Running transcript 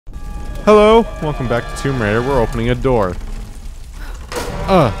Hello, welcome back to Tomb Raider. We're opening a door.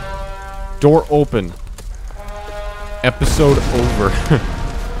 Door open. Episode over.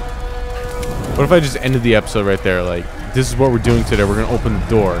 What if I just ended the episode right there? Like, this is what we're doing today. We're gonna open the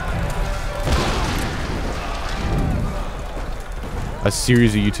door. A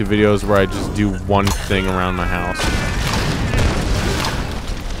series of YouTube videos where I just do one thing around my house.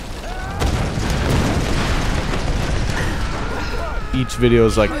 Each video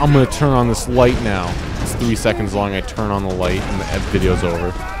is like, I'm gonna turn on this light now. It's 3 seconds long. I turn on the light and the video's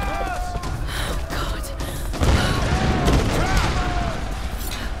over.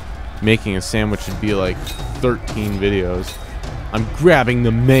 Making a sandwich should be like 13 videos. I'm grabbing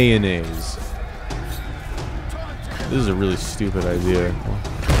the mayonnaise. This is a really stupid idea.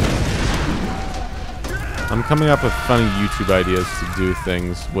 I'm coming up with funny YouTube ideas to do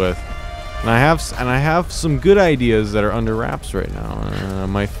things with. And I have some good ideas that are under wraps right now. I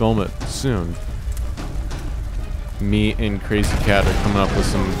might film it soon. Me and Crazy Cat are coming up with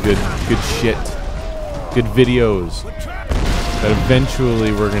some good shit. Good videos that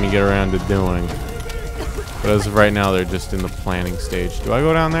eventually we're gonna get around to doing. But as of right now, they're just in the planning stage. Do I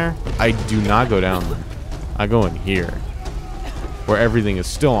go down there? I do not go down there. I go in here, where everything is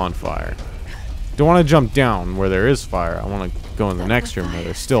still on fire. Don't want to jump down where there is fire. I want to go in the next room where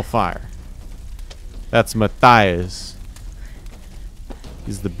there's still fire. That's Matthias.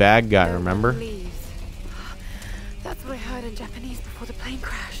 He's the bad guy, remember? That's what I heard in Japanese before the plane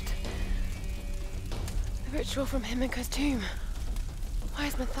crashed. The ritual from Himiko's tomb. Why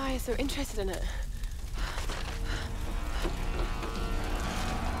is Matthias so interested in it?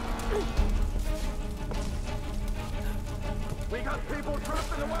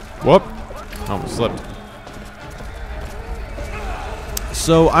 Whoop. Almost slipped.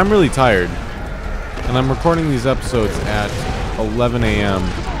 So, I'm really tired. And I'm recording these episodes at 11 a.m.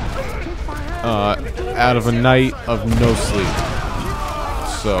 Out of a night of no sleep.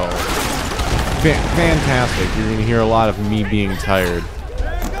 So, fantastic. You're going to hear a lot of me being tired.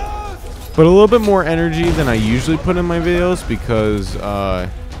 But a little bit more energy than I usually put in my videos because I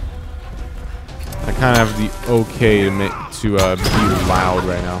kind of have the okay to be loud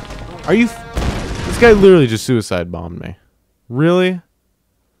right now. Are you... This guy literally just suicide bombed me. Really?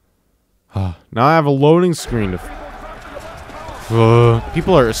 Now I have a loading screen to...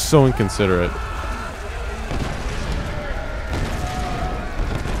 people are so inconsiderate.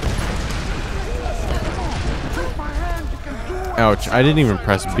 Ouch, I didn't even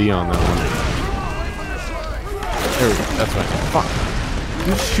press B on that one. There we go, that's fine. Fuck.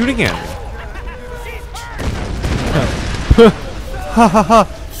 Who's shooting at me? Ha ha ha!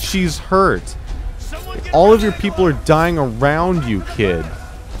 She's hurt. All of your people are dying around you, kid.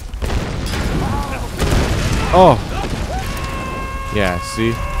 Oh. Yeah, see?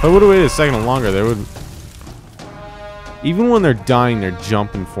 If I would have waited a second longer, they would... Even when they're dying, they're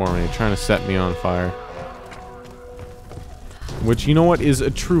jumping for me, trying to set me on fire. Which, you know what, is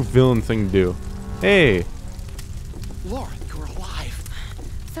a true villain thing to do. Hey! Laura, you're alive.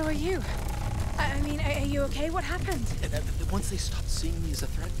 So are you. I mean, are you okay? What happened? Once they stopped seeing me as a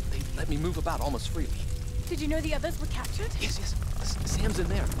threat, they let me move about almost freely. Did you know the others were captured? Yes. Sam's in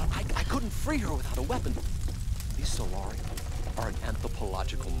there, but I couldn't free her without a weapon. These Solari are an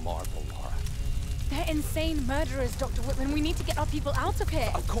anthropological marvel, Laura. They're insane murderers, Dr. Whitman. We need to get our people out of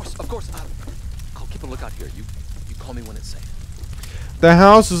here. Of course. I'll keep a lookout here. You call me when it's safe. The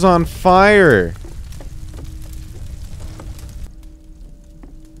house is on fire!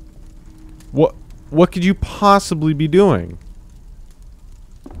 What could you possibly be doing?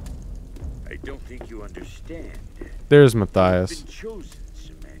 I don't think you understand. There's Matthias. You've been chosen,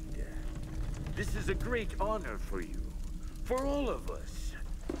 Samantha. This is a great honor for you. For all of us.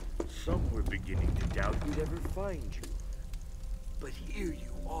 Some were beginning to doubt we'd ever find you. But here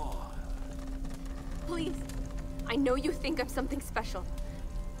you are. Please. I know you think I'm something special.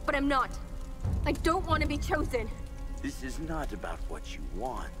 But I'm not. I don't want to be chosen. This is not about what you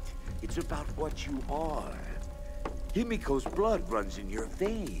want. It's about what you are. Himiko's blood runs in your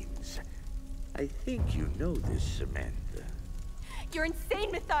veins. I think you know this, Samantha. You're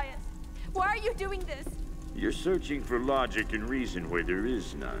insane, Matthias. Why are you doing this? You're searching for logic and reason where there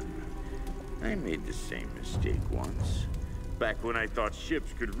is none. I made the same mistake once. Back when I thought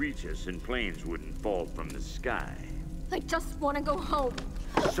ships could reach us and planes wouldn't fall from the sky. I just want to go home.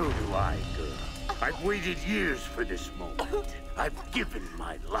 So do I, girl. I've waited years for this moment. I've given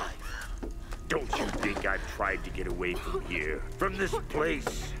my life. Don't you think I've tried to get away from here? From this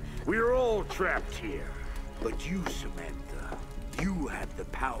place? We're all trapped here. But you, Samantha, You have the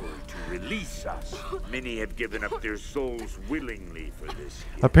power to release us. Many have given up their souls willingly for this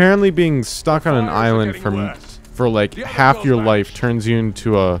gift. Apparently being stuck on an island for like half your life turns you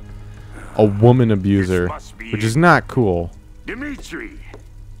into a woman abuser, which is not cool. Dimitri,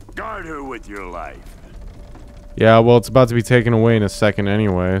 guard her with your life. Yeah, well, it's about to be taken away in a second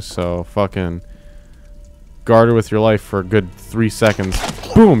anyway, so fucking guard her with your life for a good 3 seconds.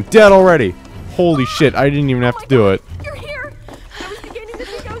 Boom, dead already. Holy shit, I didn't even have to do it. You're here! I was beginning to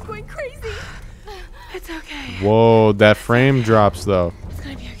think I was going crazy. It's okay. Whoa, that frame drops though. It's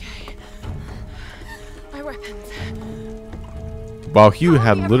gonna be okay. My weapons. Wow, Hugh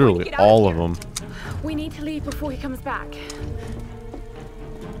had literally all of them. We need to leave before he comes back.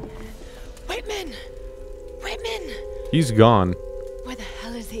 Whitman! Whitman! He's gone. Where the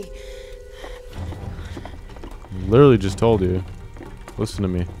hell is he? Literally just told you. Listen to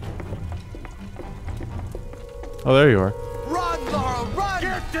me. Oh, there you are. Run, Laura, run!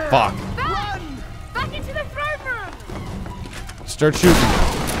 Get there! Fuck. Run! Back into the throne room! Start shooting.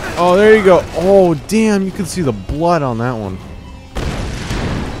 Oh, there you go. Oh, damn, you can see the blood on that one.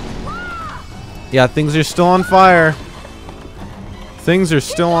 Yeah, things are still on fire. Things are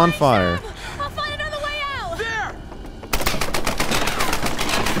still on fire. I'll find another way out! There!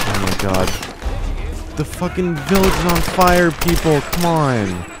 Oh my god. The fucking village is on fire, people. Come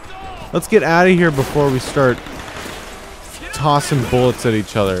on. Let's get out of here before we start tossing bullets at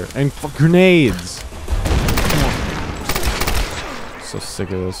each other. And grenades. Come on. So sick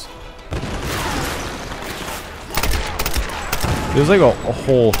of this. There's like a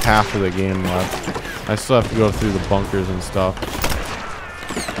whole half of the game left. I still have to go through the bunkers and stuff.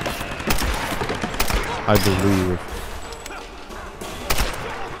 I believe.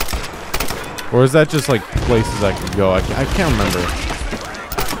 Or is that just like places I could go? I can't remember.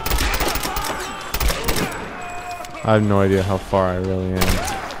 I have no idea how far I really am.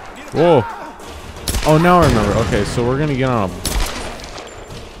 Whoa. Oh, now I remember. Okay, so we're gonna get on a...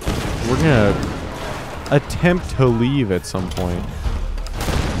 We're gonna attempt to leave at some point.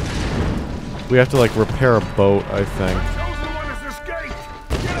 We have to like repair a boat, I think.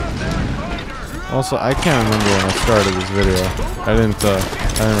 Also, I can't remember when I started this video. I didn't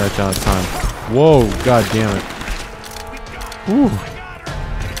write down the time. Whoa, god damn it. Whew.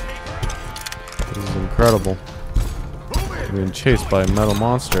 This is incredible. I'm being chased by a metal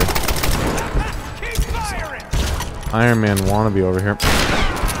monster. Iron Man wannabe over here.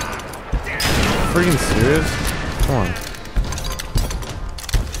 Freaking serious? Come on.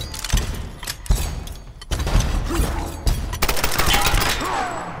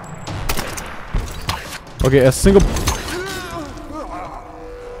 Okay, a single...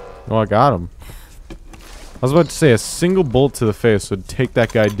 Oh, I got him. I was about to say a single bullet to the face would take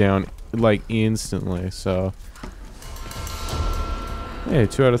that guy down like instantly, so... Hey,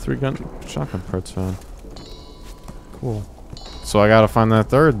 2 out of 3 shotgun parts found. Cool. So I gotta find that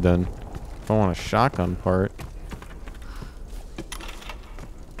third then. If I want a shotgun part.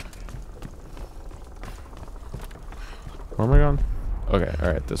 Where am I going? Okay,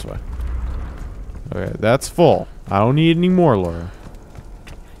 alright, this way. Okay, that's full. I don't need any more, Laura.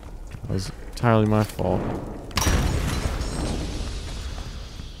 That was entirely my fault.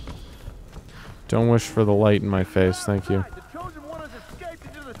 Don't wish for the light in my face, thank you.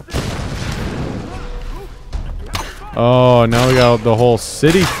 Oh, now we got the whole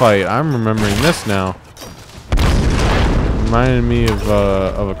city fight. I'm remembering this now. Reminded me of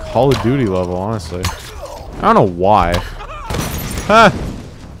a Call of Duty level, honestly. I don't know why. Ha!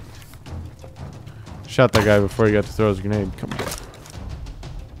 Shot that guy before he got to throw his grenade. Come on.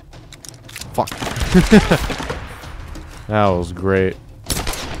 Fuck. That was great.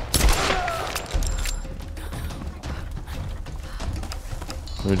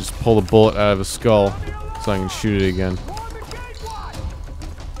 Let me just pull the bullet out of his skull so I can shoot it again.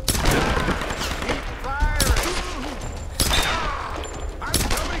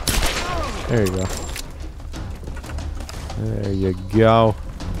 There you go. There you go.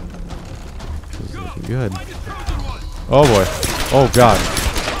 This is looking good. Oh boy. Oh god.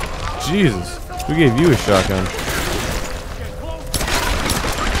 Jesus. Who gave you a shotgun?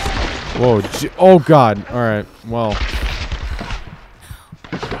 Whoa. Oh god. Alright. Well.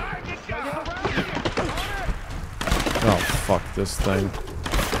 Oh, fuck this thing.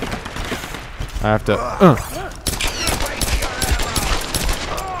 I have to...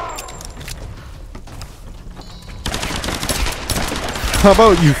 How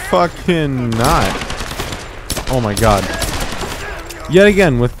about you fucking not? Oh my god. Yet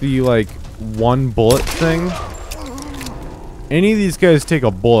again, with the, like, 1 bullet thing. Any of these guys take a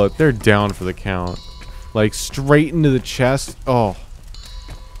bullet, they're down for the count. Like, straight into the chest. Oh.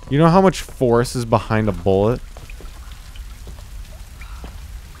 You know how much force is behind a bullet?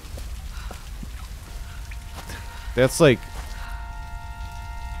 That's like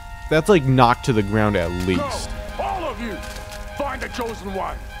knocked to the ground at least. No, all of you, find the chosen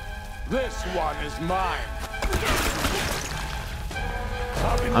one. This one is mine.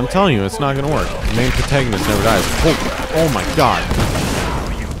 I'm telling you, it's not gonna work. The main protagonist never dies. Oh my god.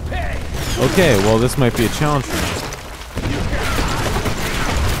 Okay, well this might be a challenge for me.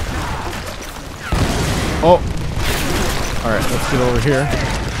 Oh. Alright, let's get over here.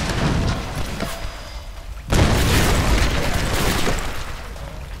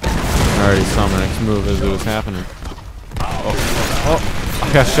 I already saw my next move as it was happening. Oh.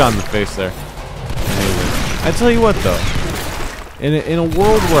 I got shot in the face there. Amazing. I tell you what though. In a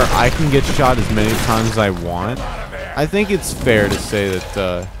world where I can get shot as many times as I want, I think it's fair to say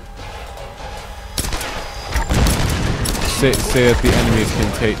that say that the enemies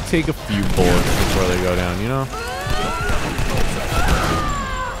can take a few bullets before they go down, you know?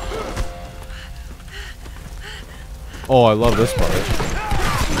 Oh, I love this part.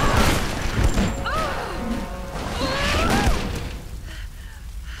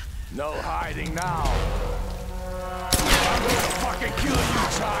 No hiding now. I'm gonna fucking kill you,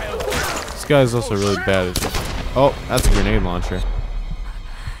 child. This guy's also really bad at... Oh, that's a grenade launcher.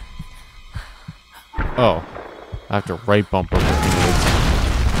 Oh. I have to right bump over grenades.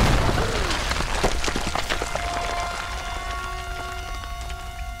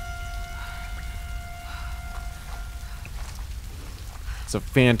 It's a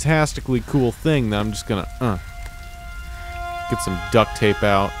fantastically cool thing that I'm just gonna get some duct tape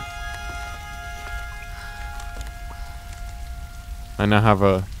out. I now have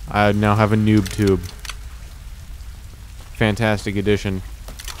a noob tube. Fantastic addition.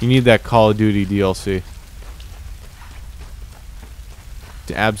 You need that Call of Duty DLC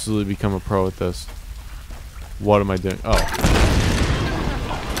to absolutely become a pro at this. What am I doing? Oh,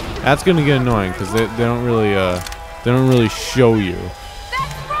 that's gonna get annoying because they don't really show you.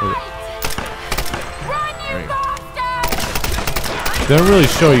 They don't really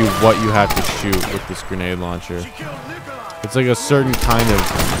show you what you have to shoot with this grenade launcher. It's like a certain kind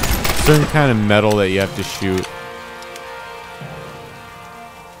of metal that you have to shoot.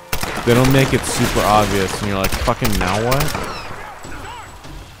 They don't make it super obvious, and you're like, fucking now what?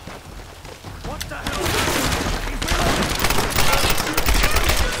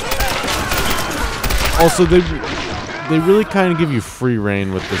 Also, they really kind of give you free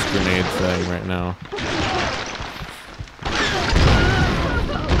reign with this grenade thing right now.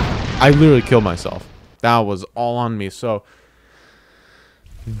 I literally killed myself. That was all on me. So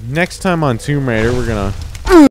next time on Tomb Raider, we're gonna